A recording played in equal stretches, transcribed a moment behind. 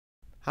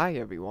Hi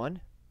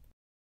everyone.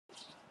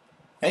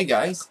 Hey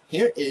guys,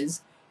 here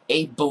is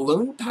a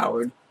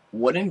balloon-powered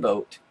wooden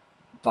boat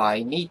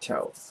by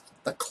Neato.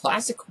 The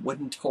classic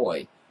wooden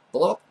toy.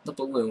 Blow up the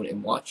balloon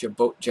and watch your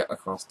boat jet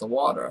across the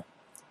water.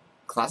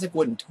 Classic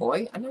wooden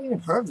toy? I've never even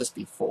heard of this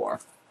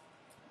before.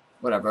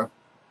 Whatever.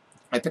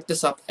 I picked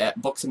this up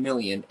at Books A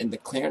Million in the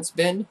clearance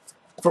bin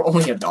for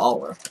only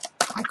 $1.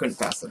 I couldn't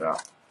pass it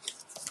up.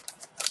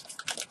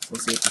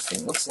 Let's see what this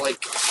thing looks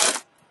like.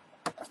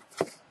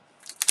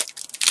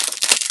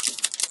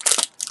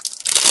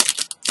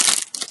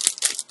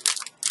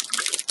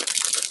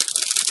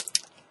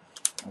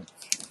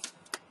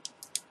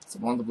 So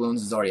one of the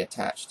balloons is already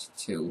attached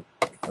to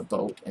the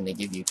boat, and they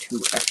give you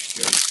 2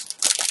 extras.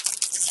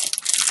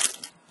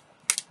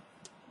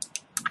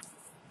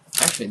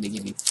 Actually, they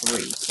give you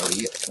 3, so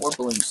you get 4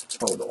 balloons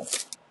total.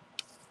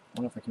 I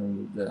wonder if I can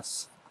remove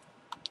this.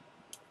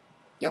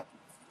 Yep.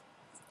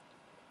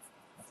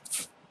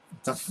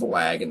 The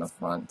flag in the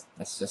front.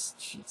 That's just,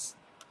 jeez.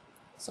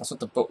 So that's what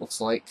the boat looks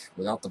like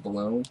without the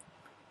balloon.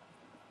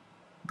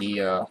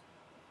 The,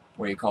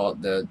 what do you call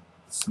it? The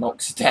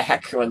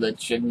smokestack or the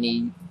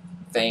chimney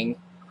thing.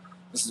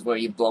 This is where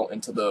you blow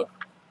into the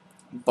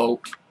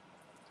boat.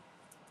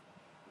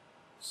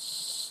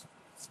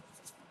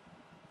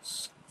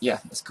 Yeah,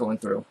 it's going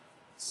through.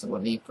 So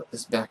let me put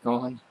this back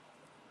on.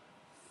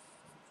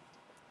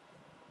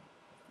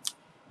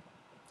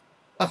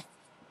 Oh,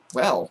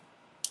 well,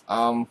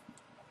 the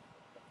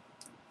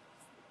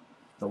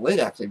lid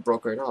actually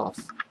broke right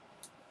off.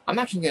 I'm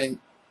actually going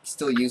to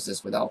still use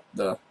this without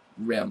the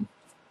rim.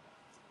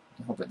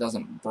 I hope it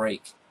doesn't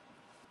break.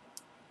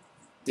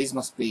 These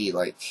must be,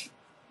 like,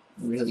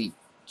 really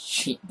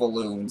cheap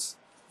balloons.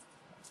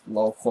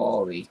 Low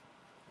quality.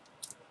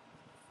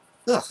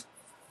 Ugh.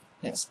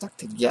 And it's stuck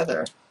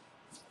together.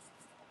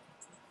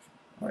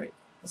 Alright,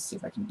 let's see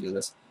if I can do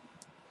this.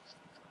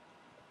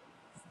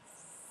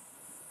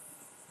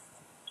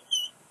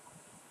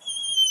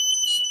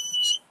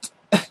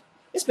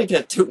 It's making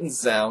a tooting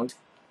sound.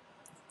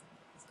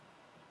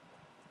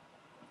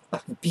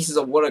 Pieces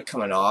of wood are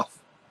coming off.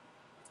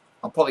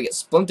 I'll probably get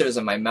splinters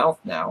in my mouth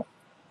now.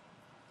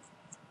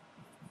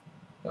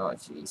 Oh,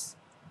 jeez.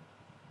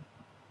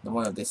 No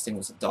wonder this thing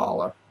was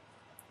 $1.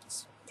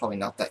 It's probably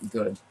not that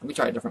good. Let me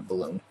try a different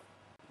balloon.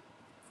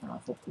 I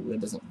hope the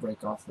lid doesn't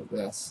break off of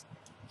this.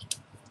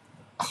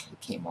 Oh, it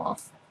came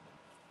off.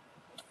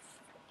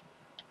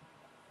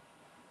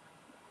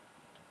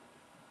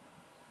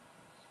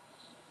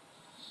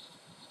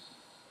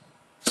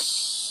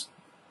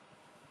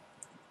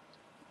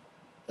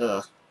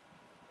 Ugh.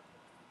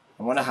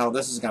 I wonder how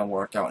this is going to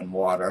work out in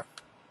water.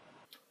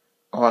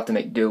 I'll have to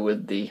make do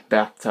with the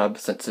bathtub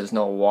since there's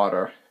no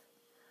water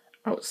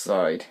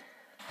outside.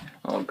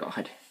 Oh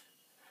god.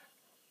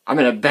 I'm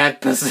in a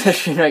bad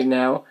position right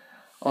now.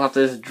 I'll have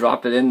to just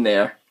drop it in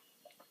there.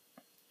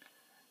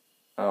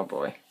 Oh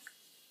boy.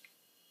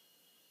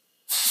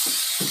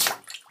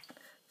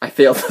 I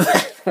failed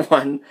that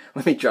one.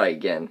 Let me try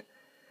again.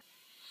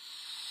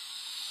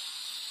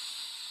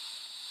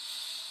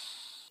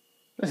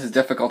 This is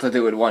difficult to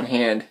do with one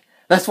hand.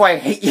 That's why I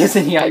hate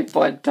using the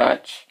iPod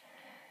Touch.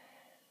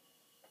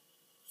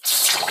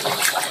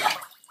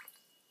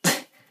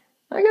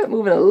 I got it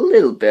moving a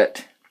little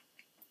bit.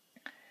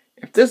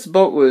 If this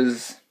boat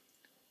was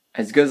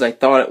as good as I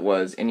thought it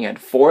was, and you had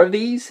 4 of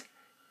these,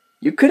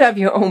 you could have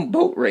your own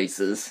boat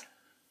races.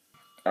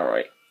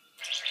 Alright.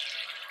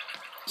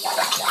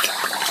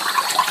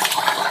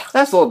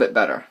 That's a little bit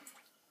better.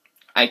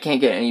 I can't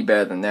get any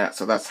better than that,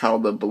 so that's how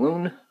the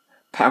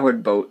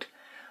balloon-powered boat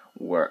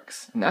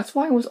works. And that's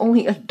why it was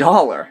only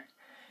 $1.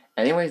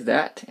 Anyways,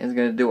 that is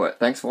going to do it.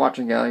 Thanks for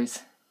watching,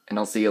 guys, and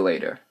I'll see you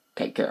later.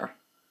 Take care.